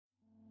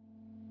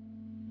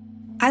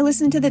I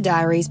listen to the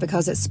diaries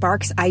because it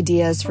sparks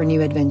ideas for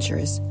new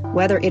adventures.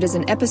 Whether it is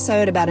an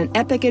episode about an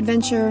epic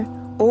adventure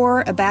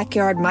or a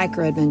backyard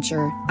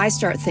micro-adventure, I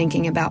start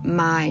thinking about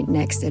my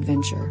next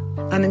adventure.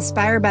 I'm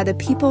inspired by the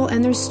people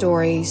and their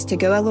stories to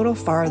go a little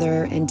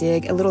farther and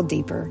dig a little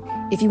deeper.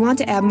 If you want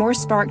to add more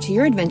spark to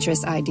your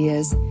adventurous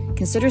ideas,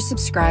 consider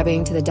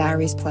subscribing to the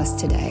Diaries Plus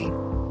today.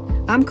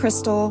 I'm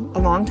Crystal, a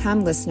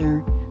longtime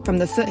listener from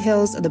the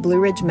foothills of the Blue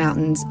Ridge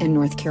Mountains in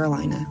North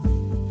Carolina.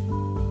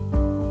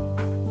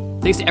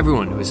 Thanks to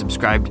everyone who has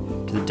subscribed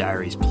to the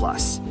Diaries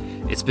Plus.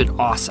 It's been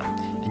awesome,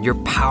 and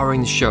you're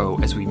powering the show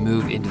as we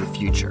move into the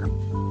future.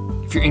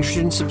 If you're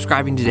interested in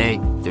subscribing today,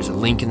 there's a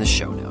link in the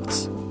show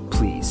notes.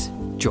 Please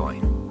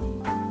join.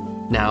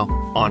 Now,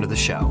 on to the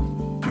show.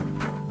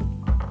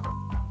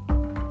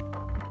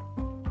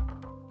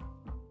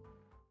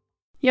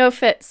 Yo,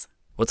 Fitz.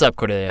 What's up,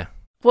 Cordelia?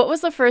 What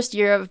was the first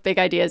year of big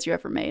ideas you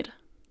ever made?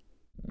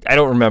 I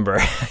don't remember.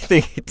 I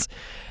think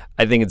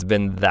it's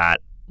been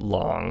that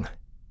long.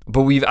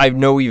 But I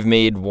know we've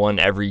made one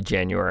every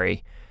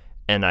January,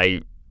 and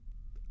I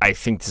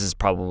think this is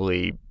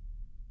probably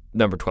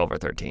number 12 or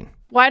 13.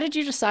 Why did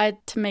you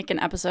decide to make an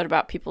episode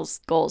about people's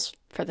goals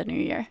for the new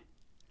year?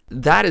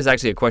 That is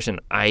actually a question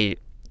I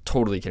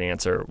totally can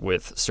answer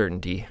with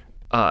certainty.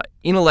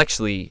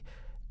 Intellectually,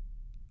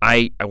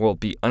 I will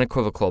be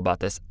unequivocal about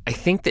this. I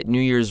think that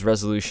New Year's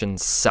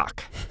resolutions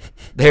suck.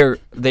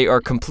 They are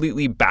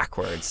completely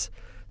backwards.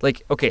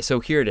 Like, okay,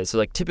 so here it is. So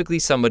like typically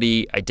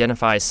somebody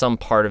identifies some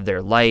part of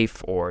their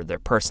life or their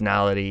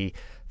personality,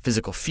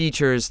 physical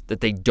features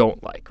that they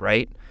don't like,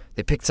 right?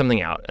 They pick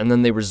something out and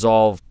then they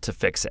resolve to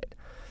fix it.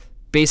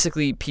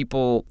 Basically,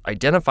 people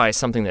identify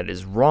something that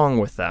is wrong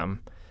with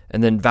them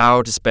and then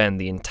vow to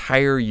spend the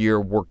entire year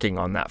working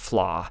on that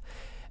flaw.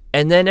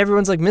 And then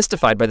everyone's like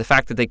mystified by the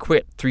fact that they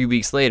quit 3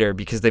 weeks later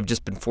because they've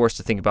just been forced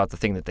to think about the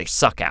thing that they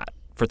suck at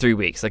for 3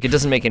 weeks. Like, it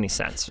doesn't make any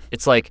sense.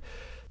 It's like,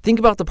 think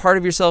about the part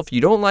of yourself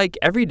you don't like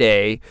every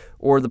day,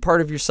 or the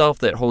part of yourself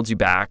that holds you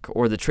back,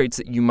 or the traits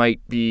that you might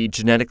be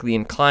genetically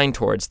inclined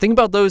towards. Think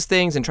about those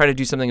things and try to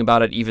do something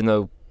about it, even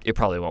though it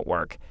probably won't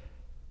work.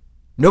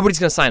 Nobody's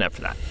going to sign up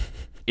for that.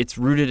 It's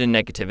rooted in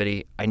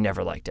negativity. I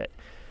never liked it.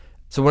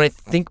 So when I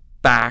think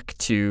back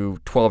to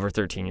 12 or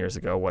 13 years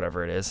ago,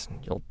 whatever it is,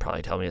 you'll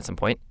probably tell me at some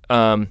point,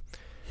 and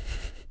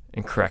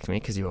correct me,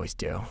 because you always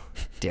do.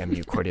 Damn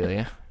you,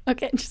 Cordelia.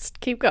 Okay,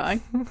 just keep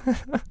going.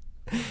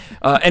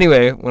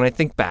 Anyway, when I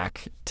think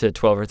back to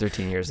 12 or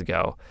 13 years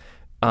ago,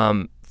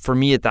 for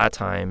me at that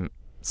time,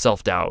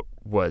 self-doubt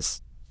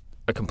was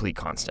a complete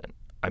constant.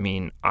 I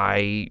mean,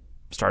 I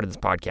started this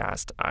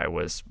podcast. I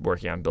was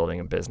working on building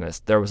a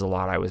business. There was a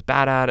lot I was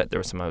bad at. There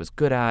was some I was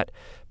good at.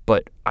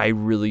 But I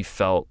really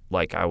felt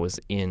like I was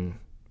in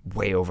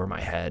way over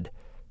my head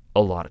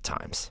a lot of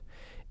times.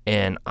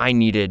 And I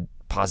needed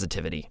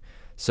positivity.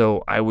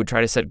 So I would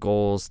try to set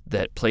goals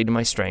that played to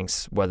my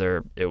strengths,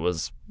 whether it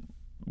was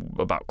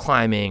about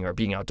climbing or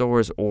being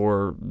outdoors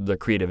or the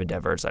creative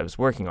endeavors I was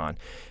working on.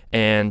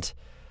 And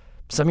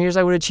some years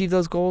I would achieve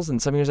those goals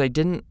and some years I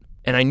didn't.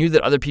 And I knew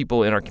that other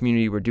people in our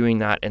community were doing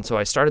that. And so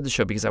I started the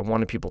show because I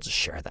wanted people to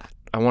share that.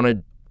 I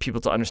wanted people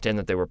to understand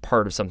that they were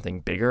part of something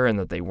bigger and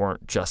that they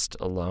weren't just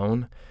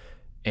alone,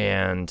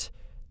 and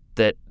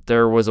that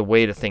there was a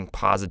way to think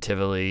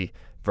positively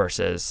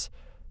versus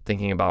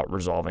thinking about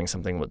resolving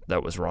something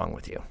that was wrong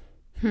with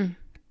you.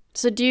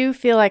 So do you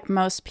feel like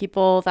most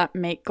people that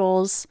make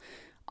goals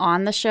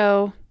on the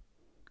show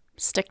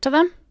stick to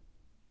them?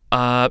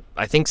 I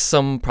think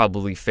some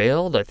probably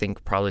failed. I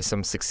think probably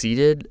some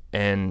succeeded,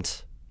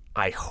 and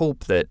I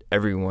hope that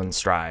everyone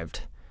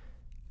strived.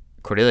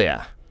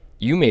 Cordelia,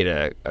 you made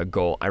a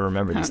goal. I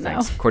remember these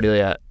things.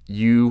 Cordelia,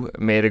 you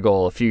made a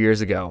goal a few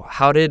years ago.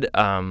 How did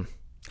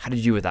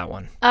you do with that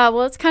one?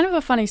 Well, it's kind of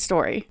a funny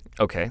story.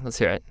 Okay, let's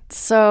hear it.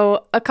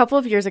 So a couple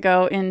of years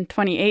ago in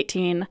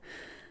 2018,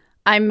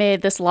 I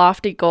made this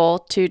lofty goal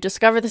to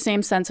discover the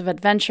same sense of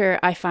adventure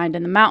I find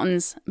in the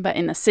mountains, but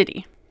in the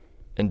city.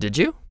 And did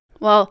you?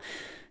 Well,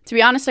 to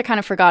be honest, I kind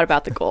of forgot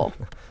about the goal.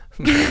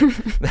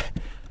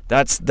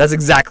 That's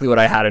exactly what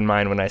I had in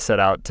mind when I set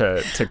out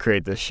to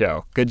create this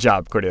show. Good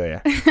job,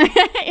 Cordelia.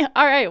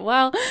 All right.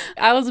 Well,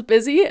 I was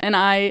busy and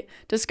I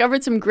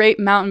discovered some great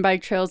mountain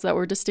bike trails that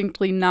were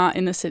distinctly not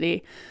in the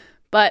city.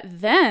 But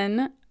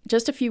then,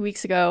 just a few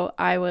weeks ago,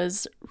 I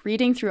was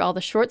reading through all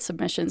the short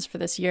submissions for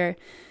this year,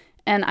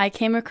 and I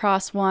came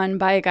across one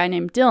by a guy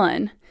named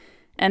Dylan.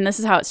 And this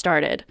is how it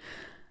started.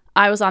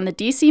 I was on the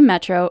DC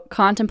Metro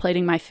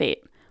contemplating my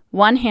fate.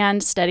 One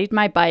hand steadied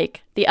my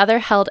bike, the other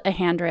held a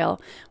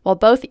handrail, while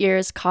both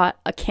ears caught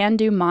a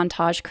can-do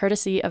montage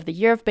courtesy of the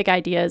Year of Big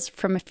Ideas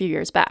from a few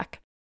years back.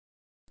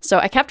 So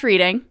I kept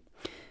reading.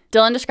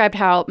 Dylan described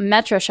how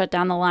Metro shut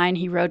down the line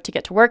he rode to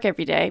get to work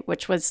every day,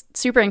 which was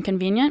super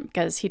inconvenient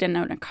because he didn't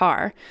own a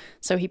car.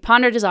 So he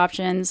pondered his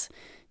options,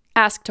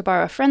 asked to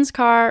borrow a friend's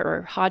car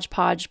or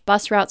hodgepodge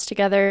bus routes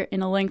together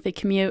in a lengthy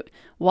commute,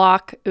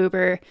 walk,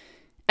 Uber.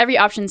 Every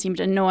option seemed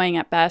annoying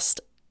at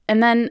best.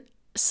 And then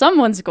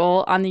someone's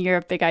goal on the Year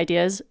of Big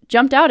Ideas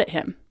jumped out at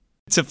him.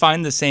 To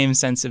find the same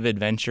sense of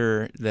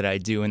adventure that I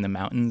do in the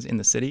mountains in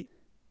the city.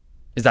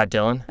 Is that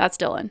Dylan? That's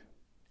Dylan.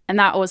 And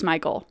that was my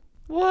goal.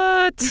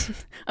 What?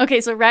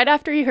 Okay, so right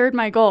after he heard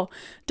my goal,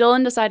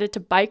 Dylan decided to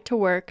bike to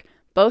work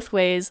both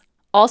ways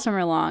all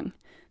summer long.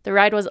 The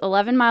ride was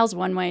 11 miles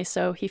one way,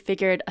 so he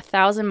figured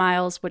 1,000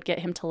 miles would get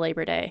him to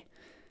Labor Day.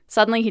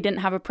 Suddenly, he didn't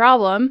have a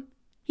problem.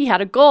 He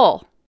had a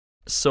goal.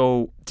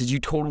 So, did you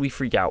totally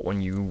freak out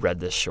when you read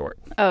this short?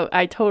 Oh,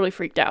 I totally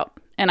freaked out,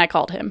 and I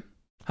called him.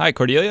 Hi,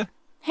 Cordelia.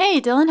 Hey,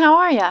 Dylan, how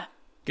are ya?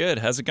 Good.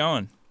 How's it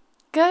going?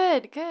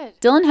 Good.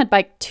 Dylan had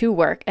biked to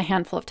work a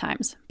handful of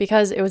times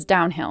because it was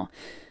downhill,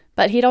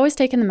 but he'd always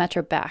taken the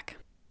metro back.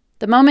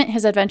 The moment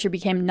his adventure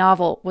became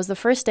novel was the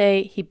first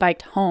day he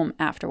biked home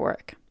after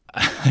work.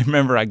 I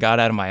remember I got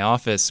out of my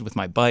office with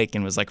my bike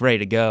and was ready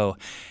to go,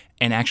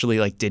 and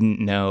actually didn't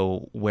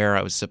know where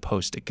I was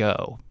supposed to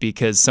go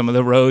because some of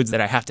the roads that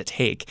I have to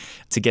take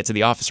to get to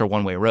the office are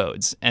one-way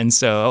roads. And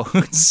so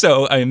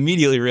I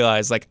immediately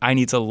realized I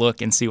need to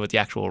look and see what the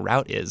actual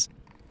route is.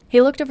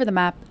 He looked over the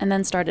map and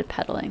then started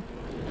pedaling.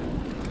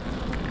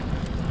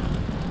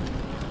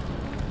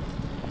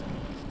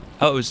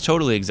 Oh, it was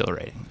totally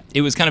exhilarating.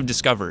 It was kind of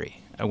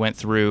discovery. I went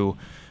through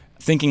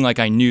thinking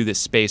I knew this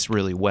space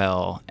really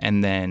well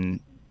and then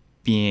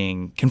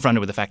being confronted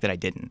with the fact that I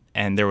didn't.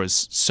 And there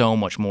was so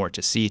much more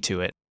to see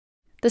to it.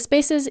 The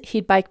spaces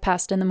he'd bike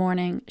past in the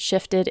morning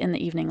shifted in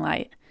the evening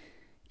light.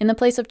 In the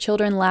place of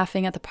children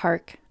laughing at the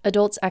park,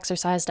 adults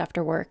exercised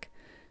after work.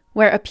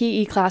 Where a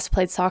PE class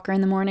played soccer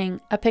in the morning,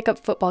 a pickup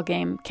football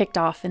game kicked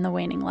off in the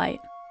waning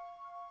light.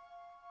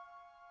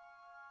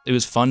 It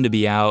was fun to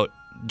be out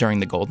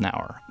during the golden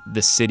hour.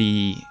 The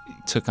city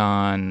took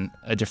on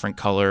a different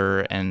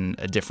color and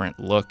a different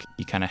look.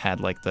 You kind of had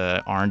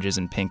the oranges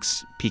and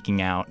pinks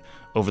peeking out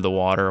over the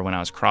water when I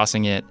was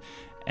crossing it,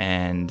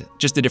 and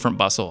just a different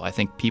bustle. I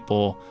think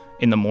people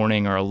in the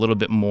morning are a little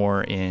bit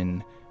more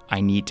in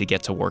I need to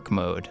get to work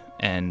mode,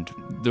 and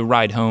the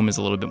ride home is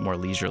a little bit more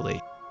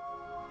leisurely.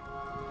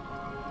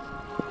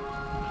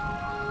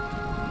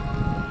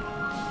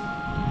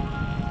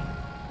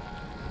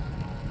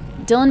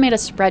 Dylan made a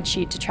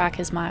spreadsheet to track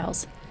his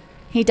miles.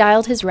 He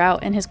dialed his route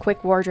and his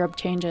quick wardrobe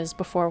changes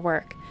before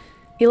work.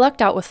 He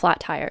lucked out with flat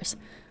tires,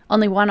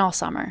 only one all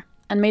summer,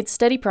 and made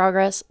steady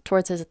progress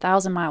towards his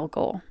 1,000-mile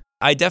goal.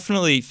 I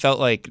definitely felt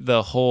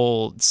the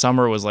whole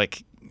summer was I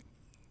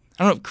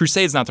don't know,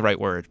 crusade's not the right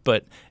word,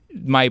 but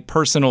my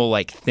personal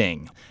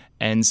thing.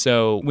 And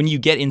so when you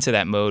get into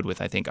that mode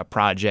with, I think, a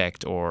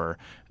project or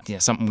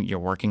something you're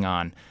working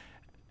on,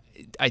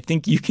 I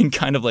think you can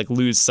kind of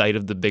lose sight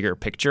of the bigger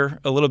picture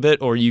a little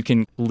bit, or you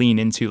can lean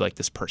into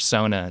this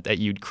persona that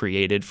you'd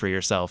created for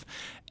yourself.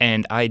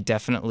 And I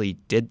definitely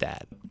did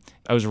that.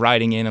 I was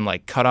riding in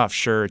cut off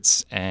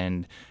shirts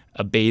and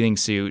a bathing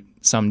suit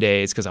some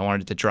days because I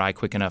wanted it to dry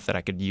quick enough that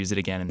I could use it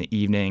again in the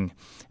evening.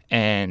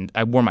 And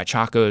I wore my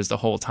chacos the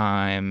whole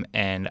time,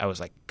 and I was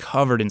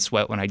covered in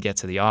sweat when I'd get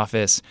to the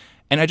office.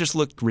 And I just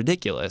looked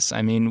ridiculous.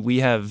 I mean, we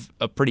have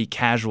a pretty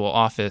casual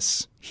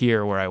office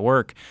here where I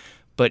work.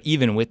 But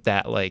even with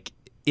that,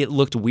 it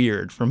looked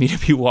weird for me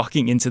to be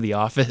walking into the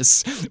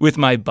office with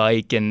my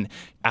bike and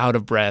out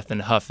of breath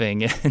and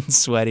huffing and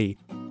sweaty.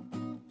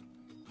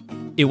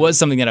 It was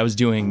something that I was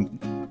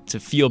doing to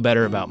feel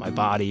better about my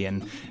body,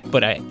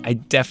 but I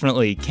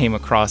definitely came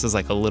across as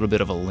a little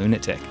bit of a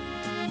lunatic.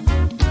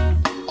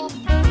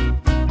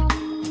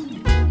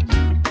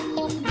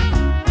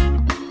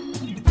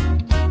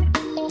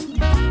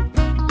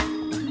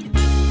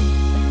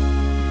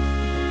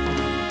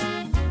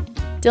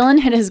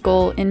 Dylan hit his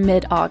goal in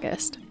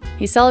mid-August.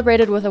 He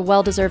celebrated with a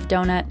well-deserved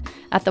donut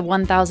at the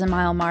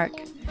 1,000-mile mark.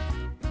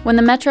 When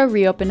the metro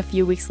reopened a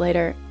few weeks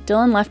later,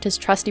 Dylan left his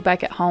trusty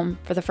bike at home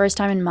for the first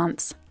time in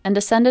months and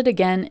descended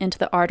again into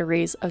the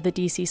arteries of the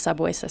DC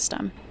subway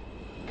system.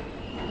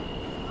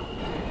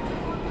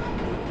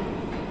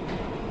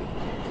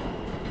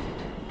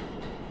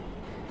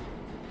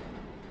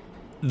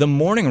 The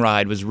morning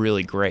ride was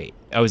really great.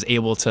 I was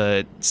able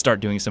to start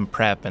doing some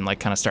prep and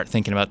kind of start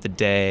thinking about the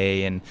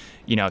day, and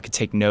I could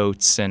take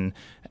notes, and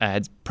I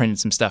had printed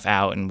some stuff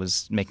out and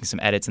was making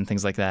some edits and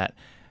things like that.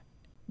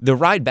 The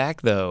ride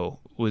back, though,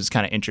 was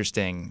kind of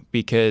interesting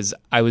because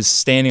I was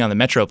standing on the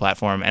metro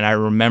platform, and I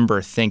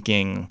remember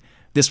thinking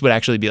this would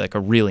actually be a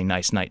really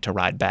nice night to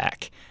ride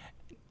back.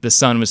 The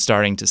sun was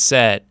starting to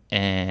set,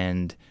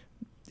 and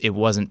it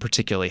wasn't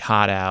particularly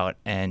hot out,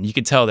 and you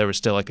could tell there was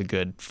still a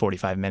good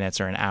 45 minutes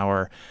or an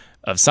hour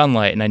of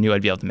sunlight, and I knew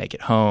I'd be able to make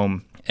it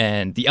home.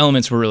 And the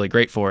elements were really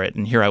great for it,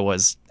 and here I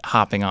was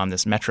hopping on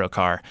this metro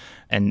car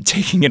and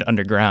taking it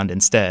underground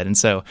instead, and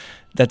so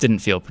that didn't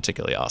feel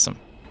particularly awesome.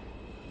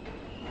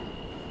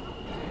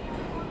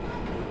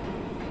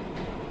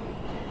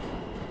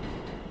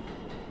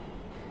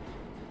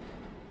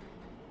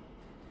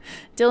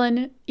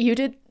 Dylan, you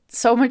did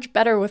so much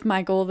better with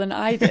my goal than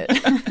I did.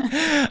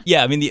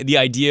 Yeah, I mean, the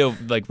idea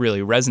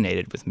really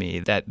resonated with me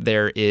that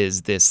there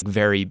is this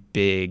very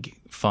big,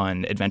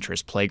 fun,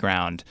 adventurous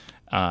playground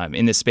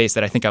in this space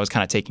that I think I was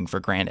kind of taking for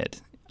granted.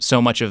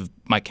 So much of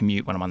my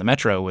commute when I'm on the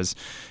metro was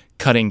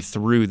cutting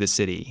through the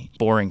city,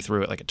 boring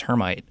through it like a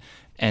termite.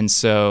 And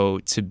so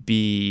to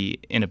be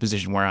in a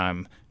position where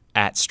I'm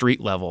at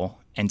street level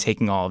and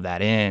taking all of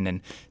that in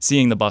and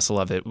seeing the bustle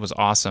of it was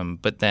awesome.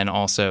 But then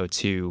also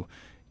to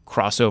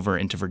cross over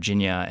into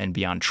Virginia and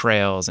be on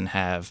trails and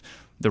have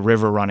the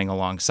river running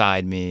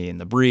alongside me and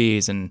the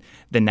breeze and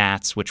the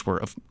gnats, which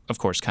were, of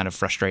course, kind of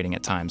frustrating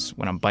at times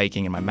when I'm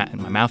biking and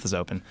my mouth is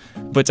open.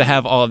 But to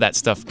have all of that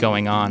stuff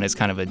going on as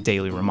kind of a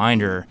daily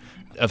reminder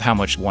of how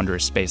much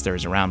wondrous space there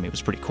is around me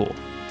was pretty cool.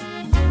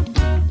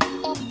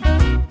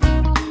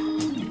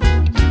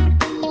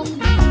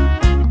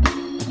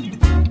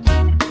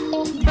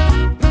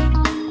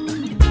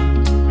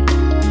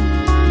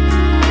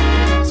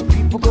 So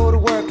people go to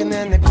work and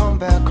then they come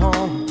back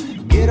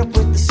home, get up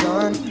with the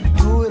sun,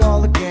 do it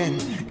all again,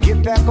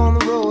 get back on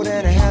the road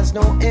and it has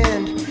no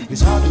end.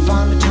 It's hard to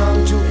find the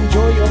time to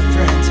enjoy your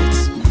friends.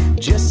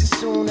 It's just as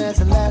soon as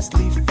the last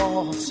leaf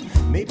falls.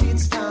 Maybe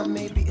it's time,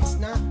 maybe it's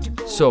not to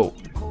go. So,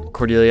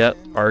 Cordelia,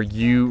 are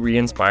you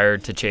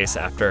re-inspired to chase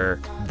after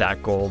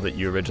that goal that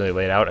you originally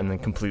laid out and then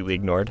completely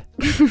ignored?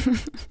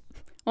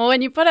 Well,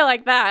 when you put it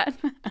like that,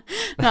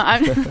 no,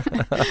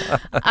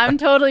 I'm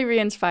totally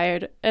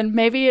re-inspired. And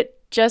maybe it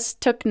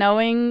just took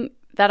knowing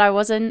that I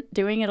wasn't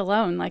doing it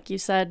alone, like you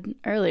said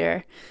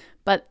earlier.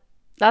 But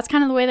that's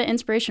kind of the way that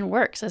inspiration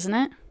works, isn't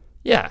it?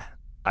 Yeah,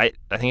 I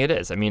think it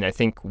is. I mean, I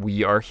think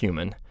we are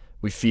human.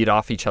 We feed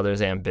off each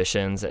other's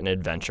ambitions and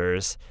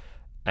adventures,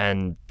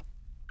 and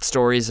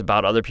stories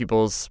about other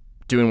people's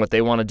doing what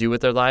they want to do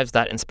with their lives,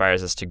 that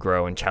inspires us to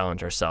grow and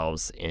challenge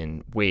ourselves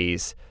in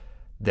ways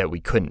that we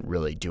couldn't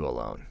really do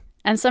alone.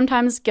 And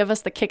sometimes give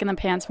us the kick in the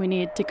pants we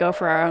need to go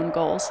for our own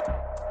goals.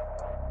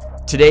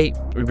 Today,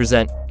 we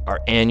present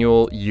our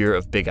annual Year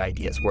of Big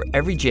Ideas, where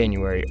every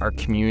January our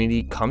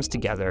community comes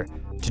together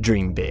to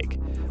dream big.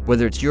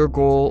 Whether it's your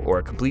goal or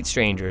a complete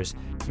stranger's,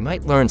 you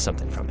might learn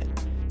something from it.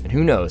 And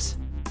who knows,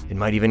 it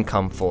might even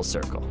come full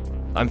circle.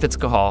 I'm Fitz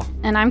Cahall.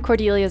 And I'm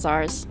Cordelia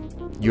Zars.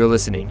 You're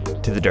listening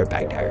to the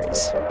Dirtbag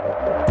Diaries.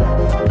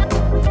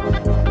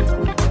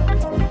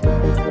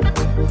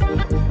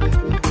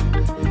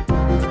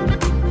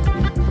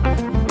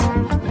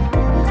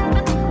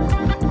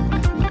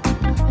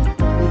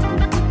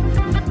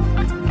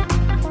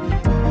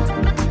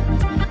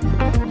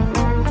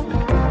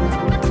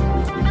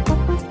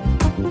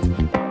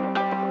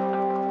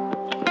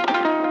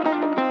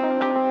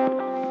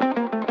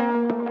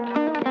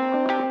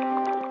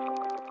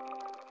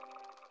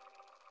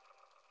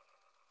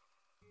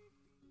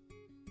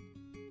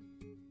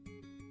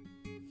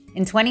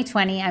 In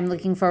 2020, I'm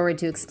looking forward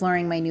to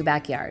exploring my new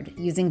backyard,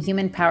 using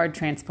human-powered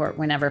transport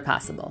whenever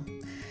possible.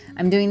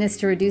 I'm doing this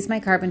to reduce my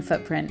carbon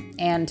footprint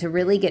and to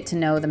really get to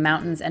know the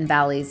mountains and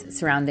valleys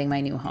surrounding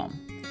my new home.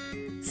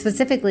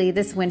 Specifically,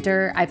 this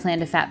winter, I plan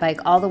to fat bike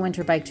all the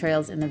winter bike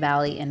trails in the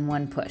valley in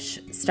one push,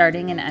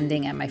 starting and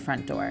ending at my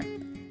front door.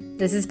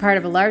 This is part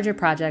of a larger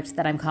project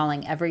that I'm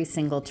calling Every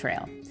Single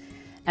Trail.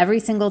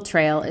 Every Single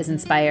Trail is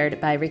inspired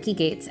by Ricky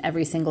Gates'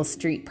 Every Single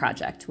Street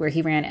project, where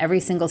he ran every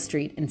single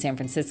street in San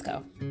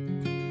Francisco.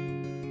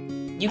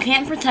 You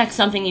can't protect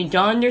something you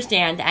don't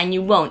understand, and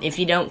you won't if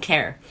you don't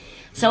care.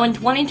 So in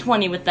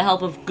 2020, with the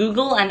help of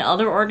Google and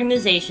other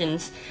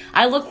organizations,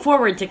 I look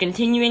forward to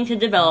continuing to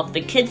develop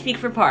the Kids Speak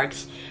for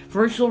Parks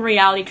virtual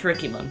reality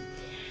curriculum.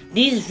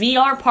 These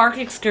VR park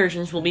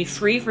excursions will be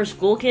free for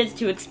school kids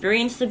to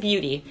experience the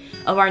beauty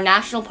of our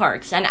national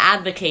parks and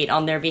advocate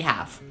on their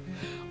behalf.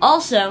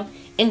 Also,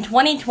 in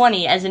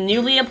 2020, as a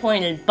newly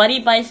appointed Buddy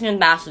Bison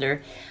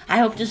Ambassador, I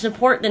hope to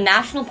support the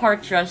National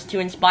Park Trust to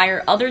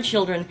inspire other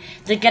children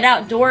to get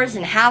outdoors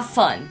and have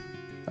fun.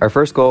 Our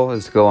first goal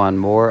is to go on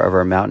more of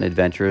our mountain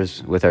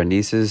adventures with our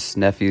nieces,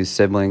 nephews,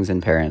 siblings,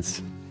 and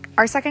parents.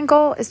 Our second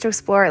goal is to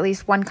explore at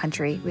least one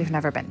country we've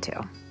never been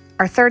to.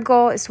 Our third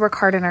goal is to work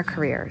hard in our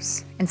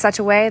careers in such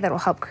a way that will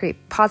help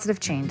create positive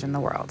change in the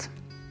world.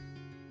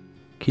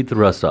 Keep the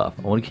rust off.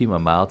 I want to keep my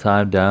mile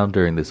time down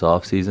during this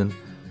off season,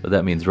 but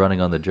that means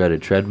running on the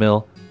dreaded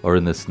treadmill or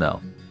in the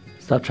snow.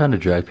 Stop trying to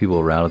drag people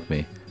around with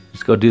me.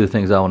 Just go do the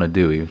things I want to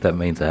do, even if that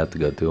means I have to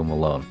go do them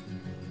alone.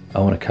 I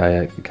want to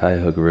kayak the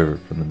Cuyahoga River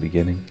from the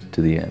beginning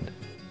to the end.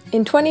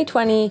 In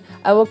 2020,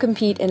 I will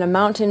compete in a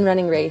mountain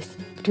running race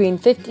between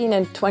 15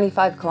 and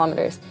 25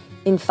 kilometers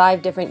in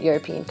 5 different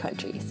European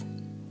countries.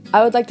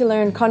 I would like to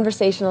learn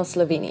conversational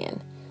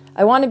Slovenian.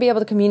 I want to be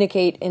able to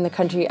communicate in the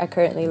country I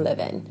currently live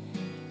in.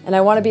 And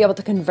I want to be able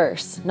to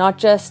converse, not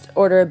just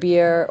order a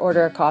beer,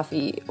 order a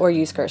coffee, or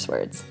use curse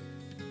words.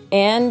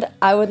 And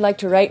I would like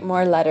to write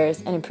more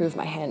letters and improve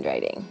my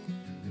handwriting.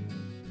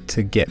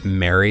 To get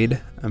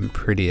married, I'm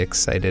pretty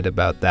excited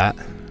about that.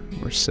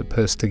 We're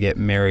supposed to get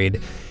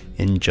married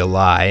in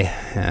July,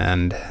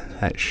 and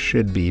that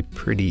should be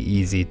pretty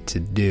easy to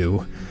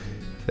do.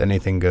 If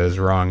anything goes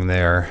wrong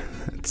there,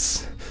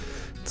 it's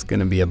going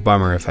to be a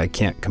bummer if I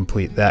can't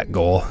complete that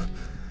goal.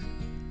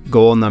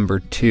 Goal number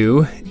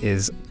 2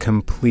 is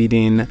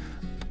completing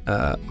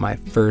my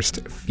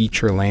first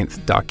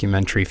feature-length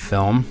documentary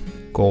film.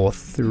 Goal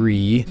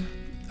 3,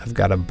 I've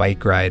got a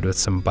bike ride with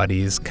some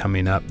buddies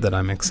coming up that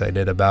I'm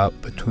excited about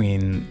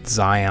between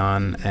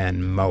Zion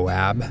and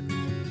Moab.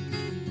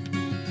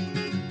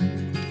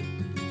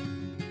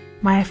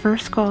 My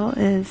first goal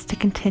is to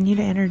continue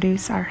to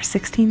introduce our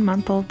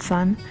 16-month-old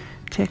son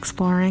to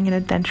exploring and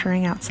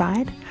adventuring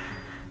outside.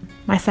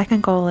 My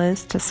second goal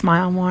is to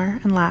smile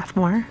more and laugh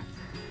more.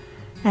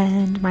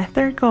 And my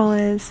third goal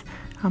is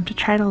to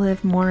try to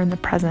live more in the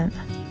present.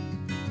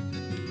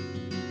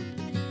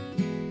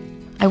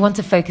 I want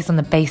to focus on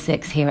the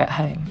basics here at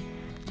home,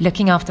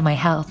 looking after my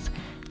health,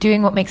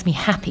 doing what makes me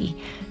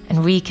happy, and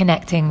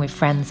reconnecting with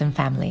friends and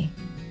family.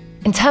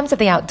 In terms of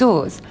the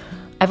outdoors,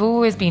 I've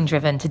always been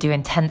driven to do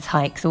intense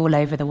hikes all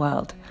over the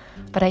world,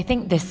 but I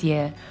think this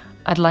year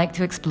I'd like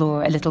to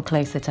explore a little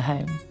closer to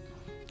home.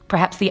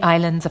 Perhaps the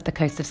islands off the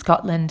coast of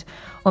Scotland,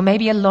 or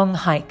maybe a long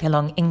hike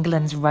along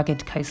England's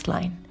rugged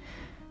coastline.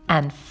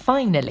 And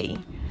finally,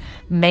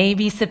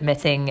 maybe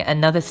submitting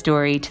another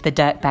story to the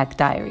Dirtbag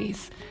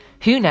Diaries.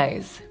 Who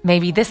knows,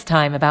 maybe this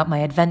time about my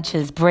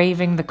adventures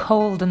braving the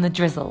cold and the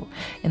drizzle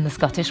in the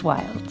Scottish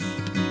wilds.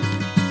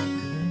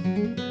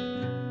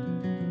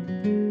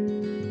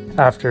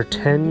 After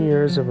 10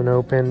 years of an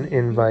open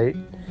invite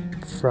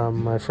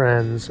from my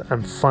friends,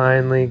 I'm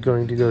finally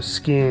going to go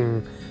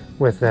skiing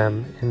with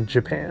them in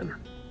Japan.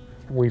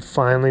 We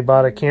finally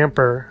bought a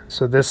camper,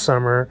 so this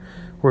summer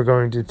we're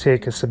going to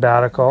take a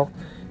sabbatical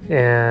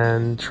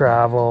and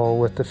travel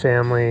with the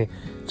family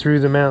through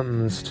the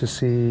mountains to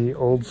see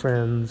old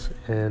friends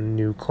and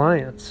new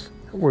clients.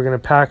 We're going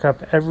to pack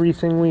up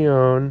everything we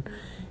own,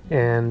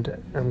 and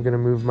I'm going to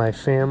move my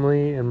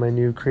family and my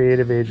new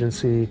creative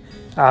agency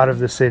out of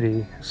the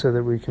city so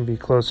that we can be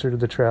closer to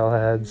the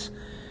trailheads,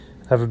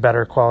 have a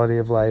better quality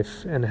of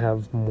life, and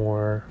have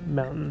more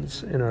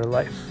mountains in our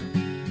life.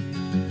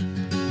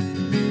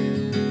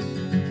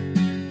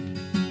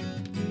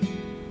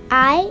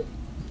 I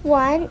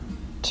want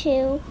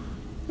to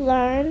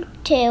learn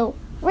to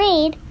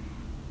read.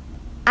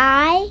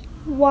 I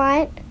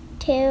want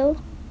to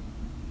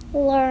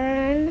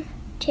learn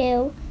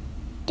to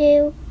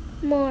do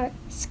more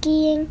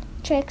skiing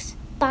tricks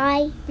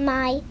by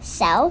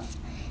myself.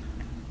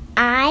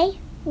 I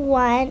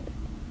want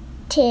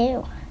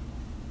to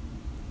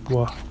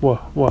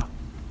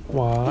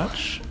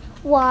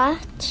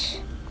watch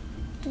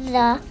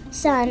the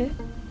sun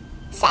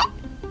set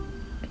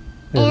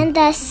and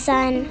the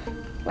sun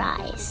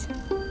rise.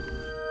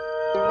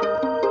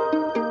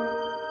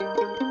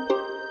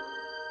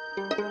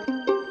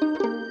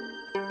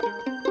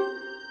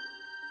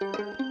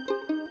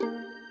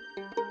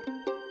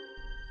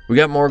 We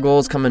got more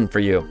goals coming for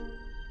you.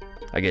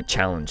 I get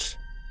challenged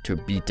to a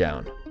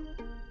beatdown.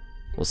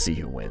 We'll see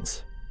who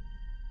wins.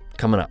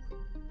 Coming up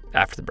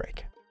after the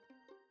break.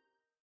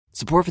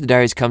 Support for the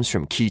diaries comes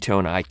from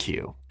Ketone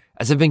IQ.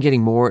 As I've been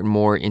getting more and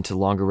more into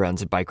longer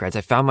runs and bike rides,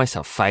 I found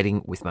myself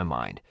fighting with my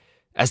mind.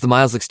 As the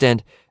miles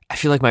extend, I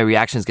feel like my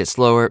reactions get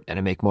slower and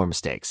I make more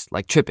mistakes,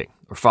 like tripping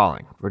or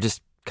falling, or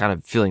just kind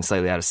of feeling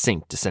slightly out of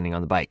sync descending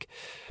on the bike.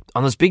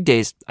 On those big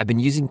days, I've been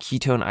using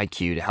Ketone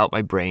IQ to help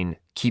my brain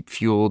keep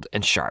fueled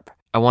and sharp.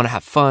 I want to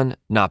have fun,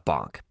 not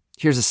bonk.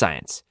 Here's the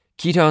science.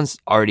 Ketones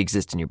already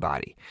exist in your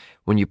body.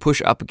 When you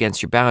push up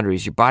against your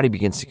boundaries, your body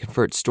begins to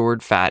convert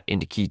stored fat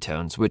into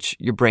ketones, which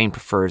your brain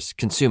prefers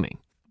consuming.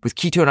 With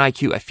Ketone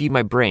IQ, I feed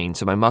my brain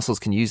so my muscles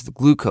can use the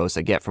glucose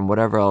I get from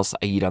whatever else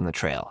I eat on the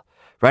trail.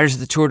 Riders of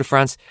the Tour de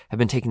France have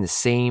been taking the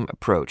same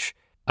approach.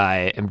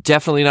 I am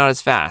definitely not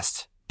as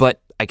fast, but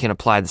I can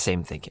apply the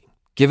same thinking.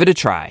 Give it a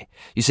try.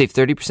 You save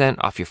 30%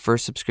 off your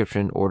first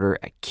subscription order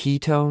at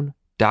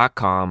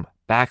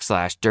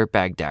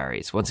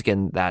ketone.com/dirtbagdiaries. Once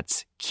again,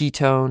 that's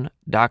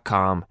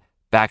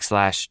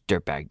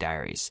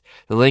ketone.com/dirtbagdiaries.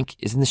 The link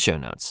is in the show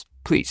notes.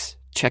 Please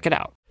check it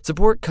out.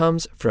 Support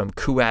comes from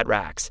Kuat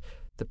Racks.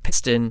 The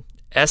Piston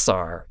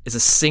SR is a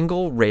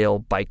single rail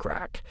bike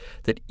rack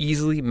that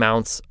easily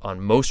mounts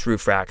on most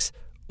roof racks,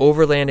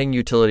 overlanding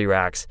utility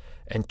racks,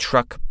 and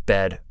truck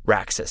bed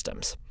rack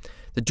systems.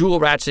 The dual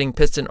ratcheting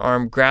piston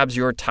arm grabs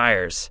your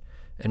tires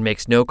and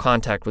makes no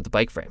contact with the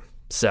bike frame.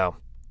 So,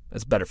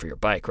 that's better for your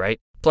bike, right?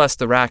 Plus,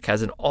 the rack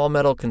has an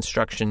all-metal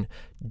construction,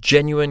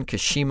 genuine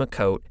Kashima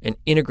coat, and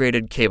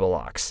integrated cable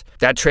locks.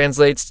 That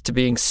translates to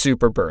being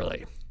super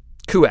burly.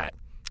 Kuat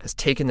has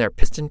taken their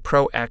Piston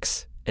Pro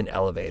X and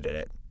elevated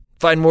it.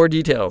 Find more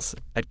details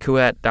at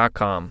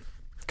kuat.com.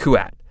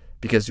 Kuat,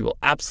 because you will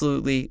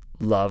absolutely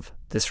love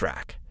this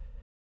rack.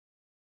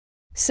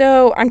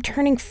 So I'm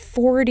turning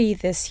 40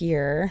 this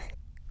year.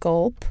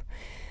 Gulp.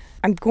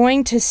 I'm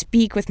going to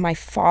speak with my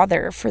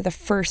father for the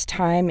first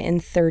time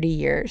in 30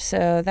 years,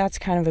 so that's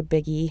kind of a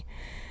biggie.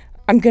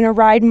 I'm going to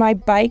ride my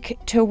bike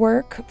to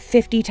work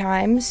 50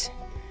 times.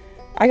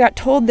 I got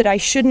told that I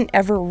shouldn't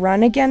ever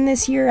run again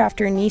this year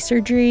after knee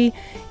surgery,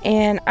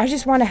 and I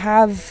just want to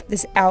have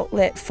this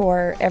outlet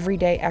for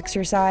everyday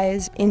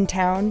exercise in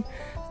town.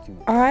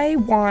 I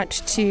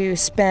want to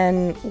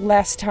spend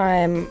less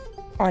time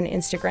on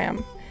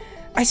Instagram.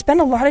 I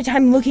spend a lot of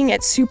time looking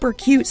at super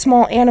cute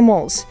small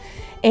animals.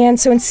 And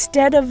so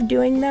instead of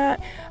doing that,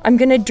 I'm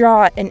going to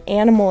draw an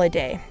animal a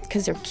day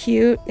because they're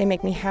cute, they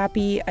make me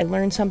happy, I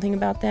learn something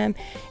about them,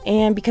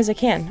 and because I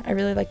can. I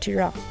really like to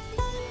draw.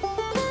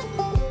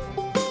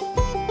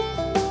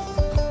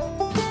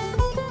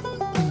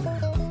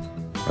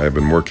 I have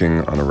been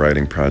working on a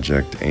writing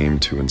project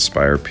aimed to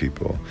inspire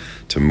people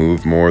to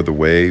move more the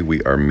way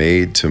we are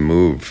made to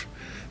move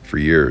for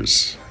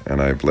years, and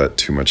I've let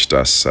too much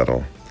dust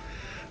settle.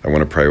 I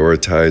want to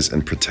prioritize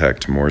and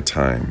protect more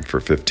time for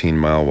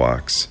 15-mile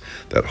walks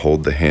that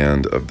hold the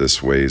hand of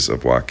this Ways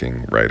of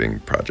Walking writing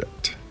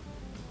project.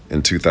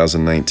 In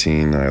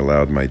 2019, I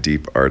allowed my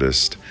deep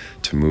artist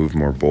to move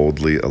more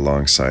boldly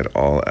alongside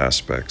all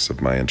aspects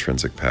of my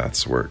Intrinsic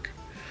Paths work: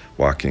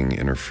 walking,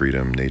 inner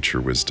freedom,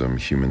 nature wisdom,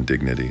 human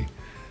dignity.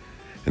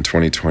 In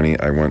 2020,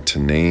 I want to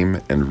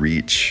name and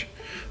reach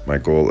my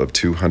goal of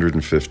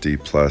 250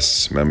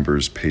 plus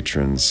members,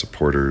 patrons,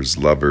 supporters,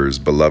 lovers,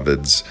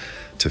 beloveds,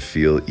 to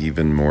feel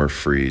even more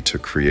free to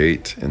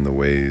create in the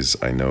ways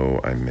I know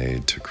I'm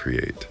made to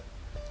create.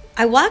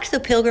 I walked the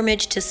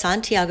pilgrimage to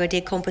Santiago de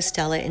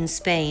Compostela in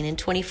Spain in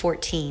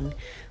 2014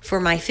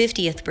 for my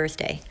 50th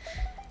birthday.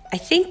 I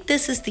think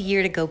this is the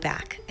year to go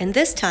back, and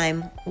this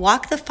time,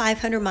 walk the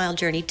 500-mile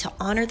journey to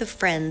honor the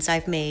friends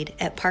I've made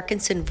at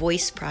Parkinson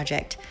Voice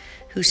Project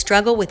who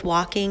struggle with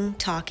walking,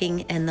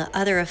 talking, and the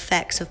other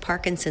effects of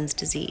Parkinson's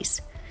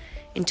disease.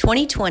 In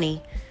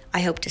 2020,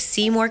 I hope to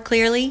see more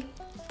clearly,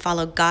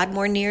 follow God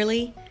more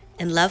nearly,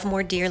 and love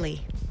more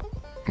dearly.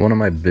 One of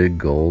my big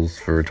goals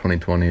for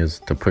 2020 is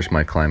to push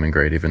my climbing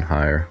grade even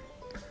higher.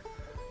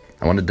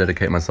 I want to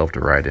dedicate myself to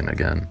writing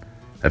again.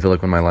 I feel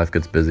like when my life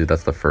gets busy,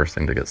 that's the first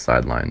thing to get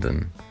sidelined,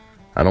 and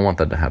I don't want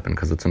that to happen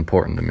because it's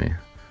important to me.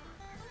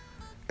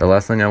 The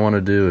last thing I want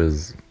to do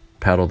is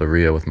paddle the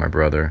Rio with my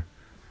brother.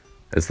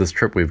 It's this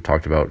trip we've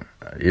talked about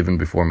even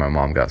before my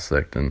mom got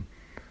sick, and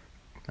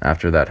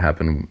after that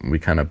happened, we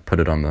kind of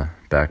put it on the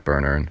back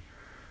burner, and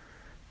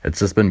it's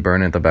just been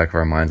burning at the back of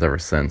our minds ever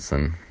since,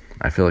 and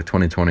I feel like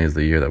 2020 is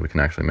the year that we can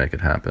actually make it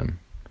happen.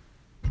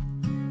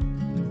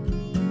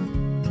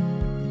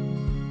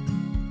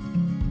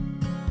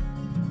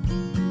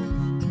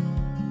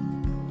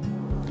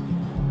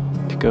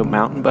 To go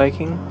mountain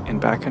biking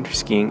and backcountry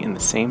skiing in the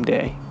same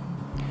day.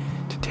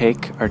 To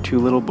take our two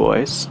little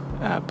boys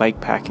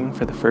bike packing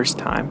for the first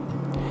time.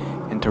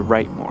 And to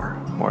write more.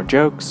 More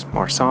jokes,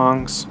 more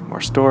songs,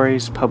 more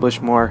stories,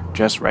 publish more,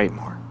 just write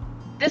more.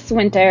 This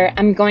winter,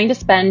 I'm going to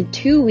spend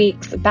 2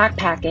 weeks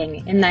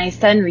backpacking in the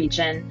Aysén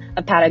region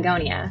of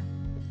Patagonia.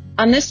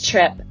 On this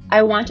trip,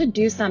 I want to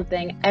do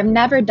something I've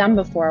never done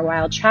before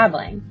while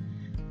traveling.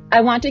 I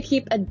want to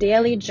keep a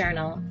daily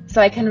journal so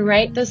I can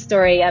write the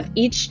story of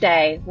each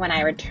day when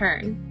I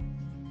return.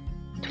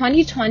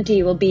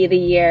 2020 will be the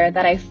year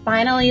that I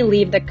finally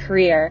leave the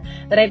career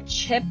that I've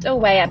chipped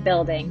away at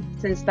building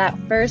since that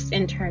first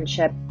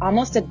internship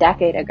almost a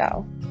decade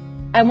ago.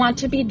 I want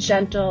to be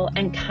gentle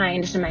and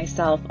kind to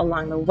myself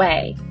along the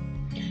way.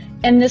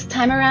 And this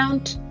time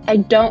around, I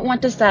don't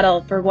want to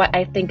settle for what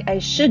I think I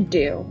should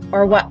do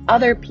or what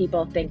other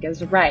people think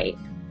is right.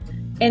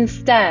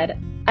 Instead,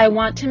 I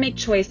want to make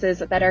choices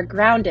that are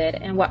grounded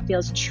in what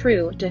feels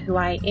true to who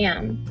I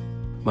am.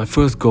 My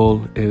first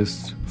goal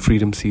is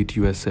Freedom Seat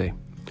USA,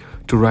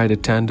 to ride a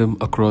tandem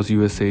across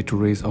USA to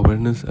raise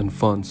awareness and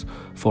funds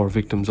for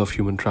victims of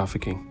human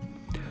trafficking.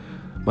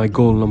 My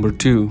goal number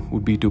 2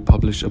 would be to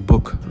publish a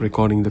book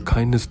recording the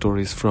kindness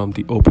stories from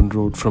the open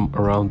road from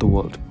around the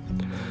world.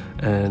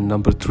 And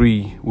number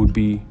 3 would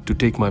be to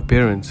take my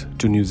parents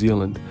to New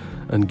Zealand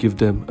and give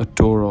them a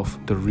tour of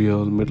the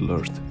real Middle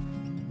Earth.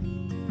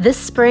 This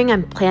spring,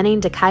 I'm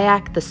planning to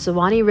kayak the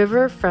Suwannee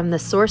River from the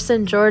source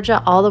in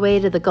Georgia all the way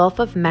to the Gulf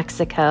of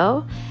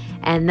Mexico.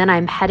 And then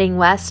I'm heading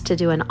west to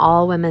do an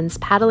all-women's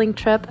paddling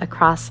trip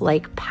across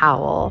Lake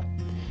Powell.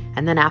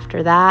 And then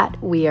after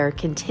that, we are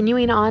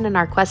continuing on in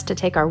our quest to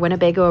take our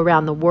Winnebago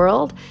around the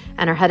world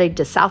and are headed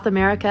to South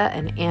America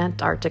and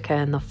Antarctica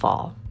in the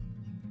fall.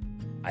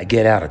 I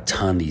get out a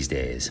ton these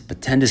days,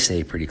 but tend to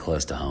stay pretty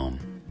close to home.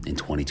 In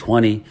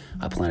 2020,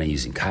 I plan on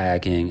using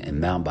kayaking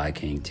and mountain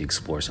biking to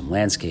explore some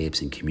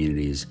landscapes and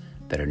communities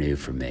that are new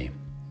for me.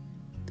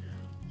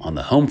 On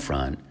the home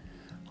front,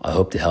 I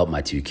hope to help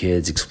my 2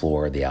 kids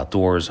explore the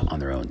outdoors on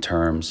their own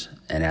terms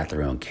and at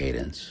their own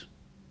cadence.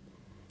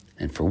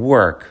 And for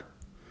work,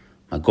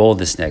 my goal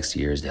this next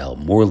year is to help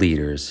more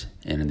leaders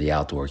in the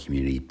outdoor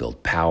community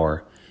build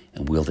power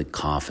and wield it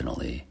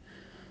confidently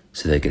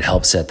so they can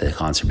help set the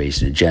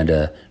conservation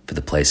agenda for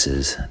the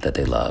places that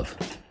they love.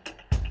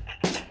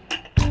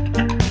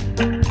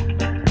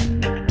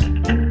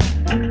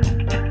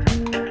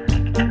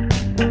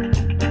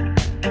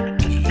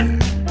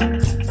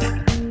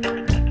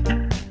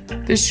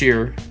 This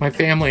year, my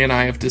family and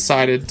I have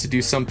decided to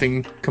do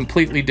something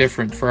completely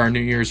different for our New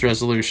Year's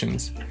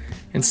resolutions.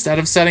 Instead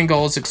of setting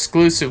goals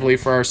exclusively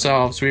for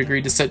ourselves, we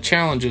agreed to set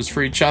challenges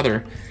for each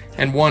other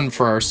and one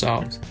for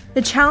ourselves.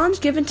 The challenge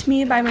given to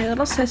me by my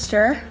little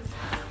sister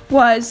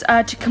was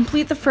to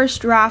complete the first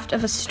draft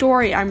of a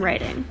story I'm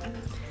writing.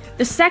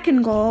 The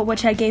second goal,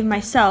 which I gave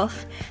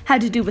myself,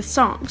 had to do with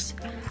songs.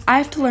 I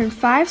have to learn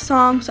 5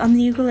 songs on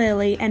the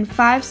ukulele and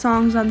 5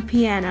 songs on the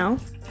piano.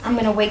 I'm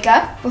going to wake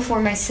up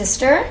before my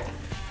sister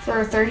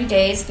for 30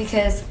 days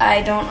because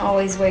I don't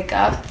always wake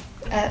up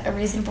at a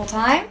reasonable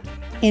time.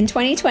 In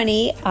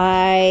 2020,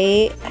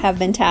 I have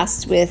been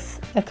tasked with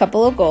a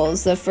couple of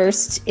goals. The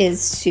first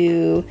is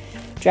to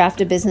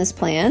draft a business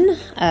plan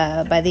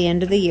by the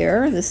end of the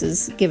year. This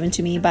is given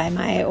to me by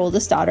my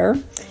oldest daughter.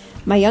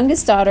 My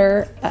youngest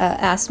daughter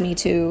asked me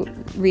to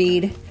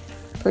read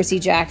Percy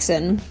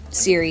Jackson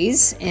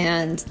series,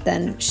 and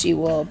then she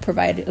will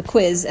provide a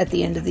quiz at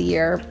the end of the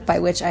year by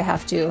which I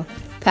have to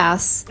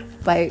pass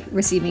by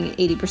receiving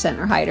 80%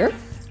 or higher.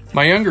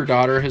 My younger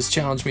daughter has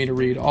challenged me to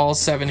read all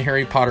 7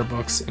 Harry Potter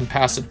books and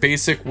pass a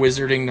basic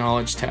wizarding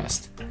knowledge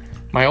test.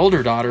 My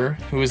older daughter,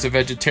 who is a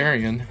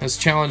vegetarian, has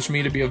challenged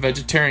me to be a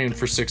vegetarian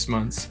for 6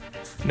 months.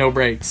 No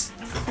breaks.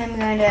 I'm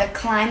going to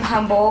climb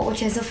Humboldt,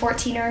 which is a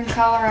 14er in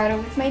Colorado,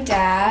 with my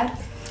dad.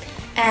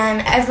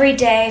 And every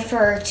day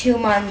for 2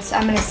 months,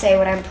 I'm going to say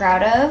what I'm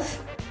proud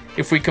of.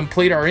 If we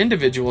complete our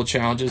individual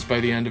challenges by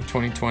the end of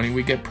 2020,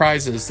 we get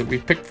prizes that we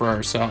pick for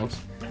ourselves.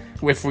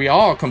 If we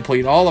all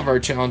complete all of our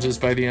challenges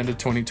by the end of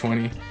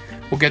 2020,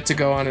 we'll get to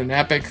go on an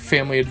epic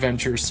family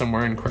adventure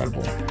somewhere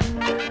incredible.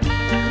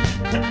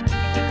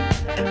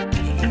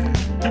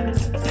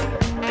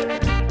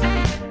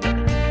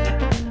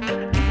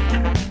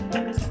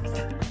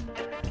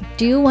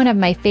 Do one of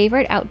my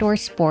favorite outdoor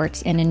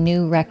sports in a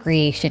new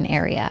recreation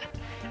area.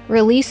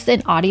 Release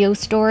an audio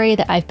story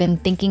that I've been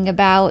thinking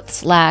about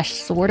 /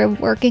 sort of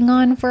working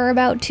on for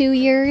about 2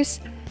 years.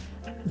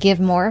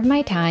 Give more of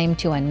my time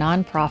to a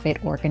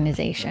nonprofit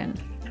organization.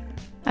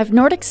 I've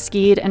Nordic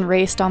skied and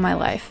raced all my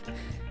life.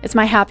 It's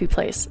my happy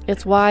place.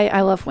 It's why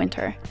I love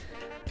winter.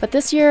 But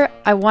this year,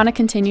 I want to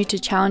continue to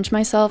challenge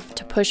myself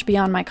to push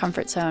beyond my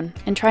comfort zone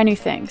and try new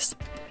things.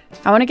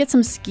 I want to get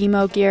some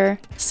ski-mo gear,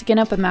 skin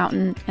up a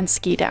mountain, and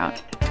ski down.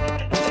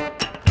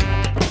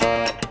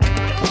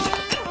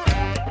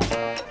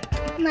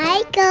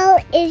 My goal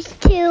is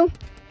to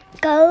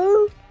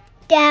go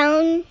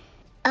down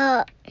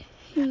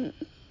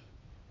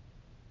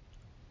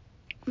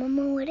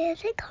Mama, what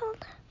is it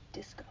called?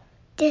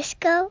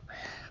 Disco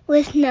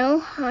with no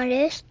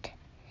harness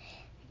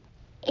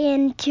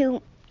and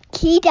to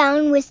ski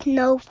down with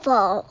no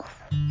falls.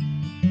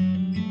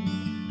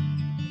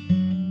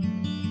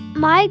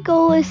 My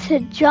goal is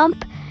to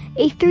jump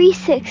a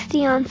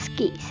 360 on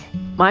skis.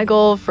 My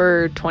goal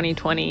for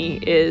 2020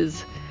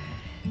 is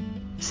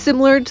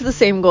similar to the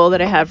same goal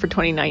that I had for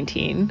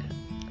 2019.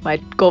 My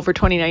goal for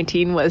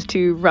 2019 was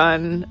to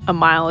run a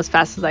mile as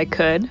fast as I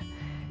could,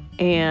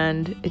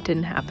 and it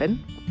didn't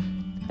happen.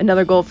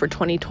 Another goal for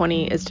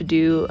 2020 is to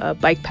do a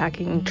bike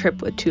packing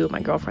trip with 2 of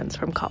my girlfriends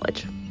from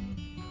college.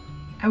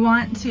 I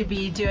want to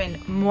be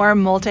doing more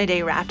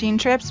multi-day rafting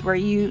trips where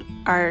you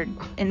are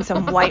in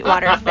some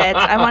whitewater fits.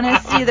 I want to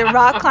see the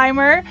rock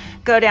climber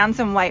go down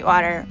some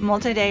whitewater,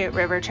 multi-day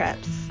river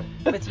trips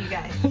with you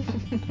guys.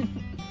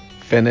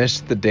 Finish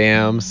the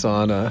damn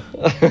sauna.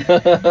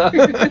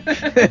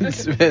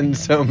 It's been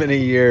so many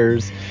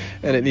years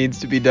and it needs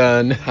to be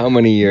done. How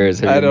many years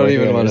have you I don't been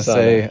even working want on to your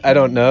say. sauna? I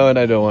don't know and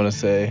I don't want to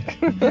say.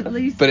 At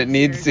least but it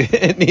needs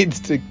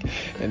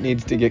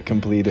to get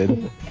completed.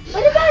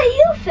 What about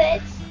you,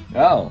 Fitz?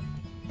 Oh,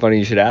 funny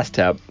you should ask,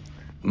 Tap.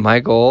 My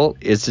goal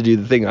is to do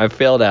the thing I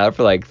failed at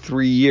for like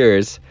 3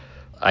 years.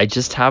 I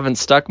just haven't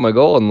stuck my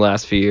goal in the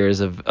last few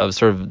years of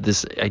sort of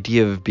this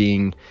idea of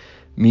being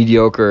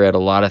mediocre at a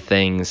lot of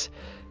things.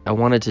 I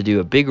wanted to do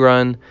a big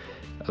run,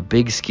 a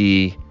big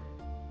ski,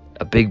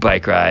 a big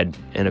bike ride,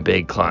 and a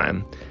big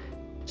climb.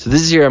 So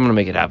this year I'm going to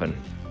make it happen.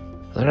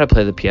 I learned how to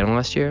play the piano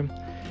last year,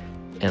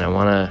 and I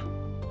want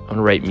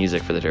to write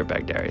music for the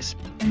Dirtbag Diaries.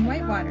 And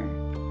whitewater.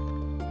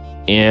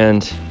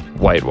 And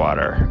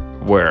whitewater,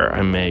 where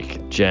I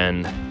make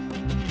Jen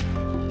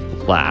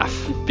laugh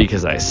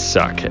because I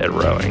suck at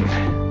rowing.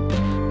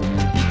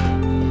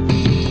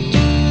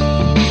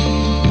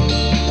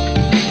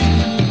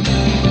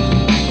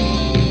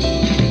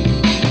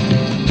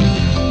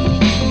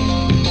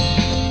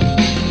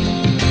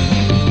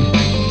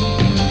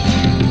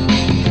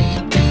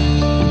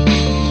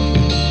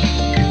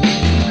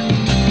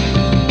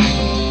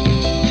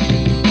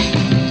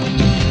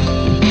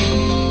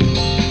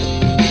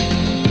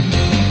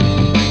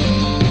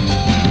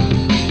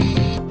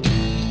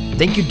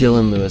 Thank you,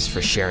 Dylan Lewis, for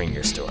sharing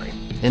your story.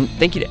 And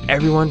thank you to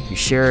everyone who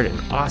shared an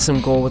awesome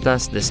goal with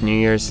us this New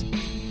Year's.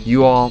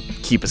 You all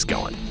keep us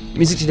going.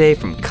 Music today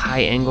from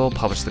Kai Engel,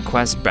 Publish the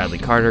Quest, Bradley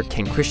Carter,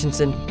 Ken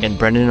Christensen, and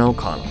Brendan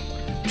O'Connell.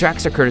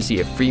 Tracks are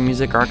courtesy of Free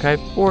Music Archive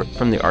or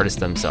from the artists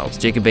themselves.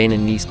 Jacob Bain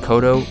and Nice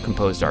Kodo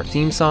composed our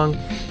theme song.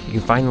 You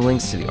can find the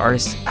links to the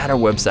artists at our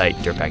website,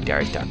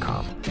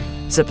 dirtbagdiaries.com.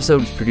 This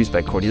episode was produced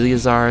by Cordelia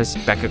Zars,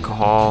 Becca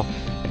Cahal,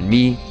 and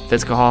me,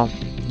 Fitz Cahal.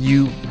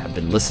 You have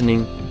been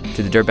listening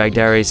to the Dirtbag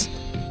Diaries.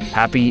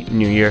 Happy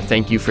New Year.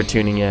 Thank you for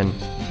tuning in.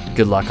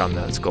 Good luck on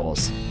those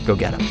goals. Go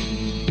get them.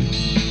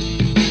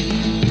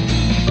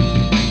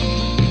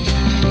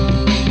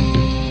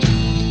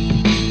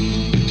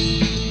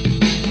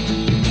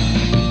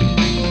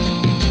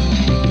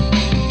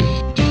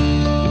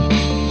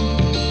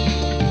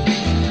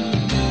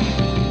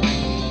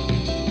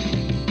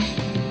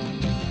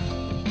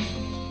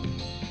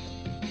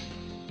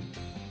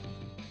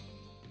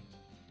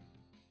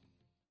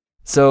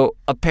 So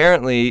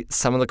apparently,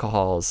 some of the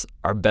Cahals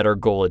are better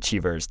goal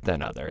achievers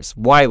than others.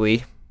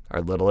 Wiley,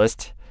 our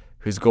littlest,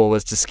 whose goal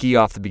was to ski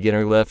off the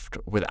beginner lift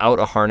without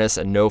a harness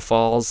and no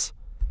falls,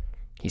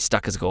 he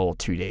stuck his goal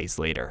 2 days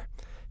later.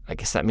 I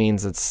guess that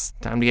means it's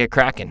time to get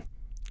cracking.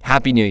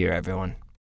 Happy New Year, everyone.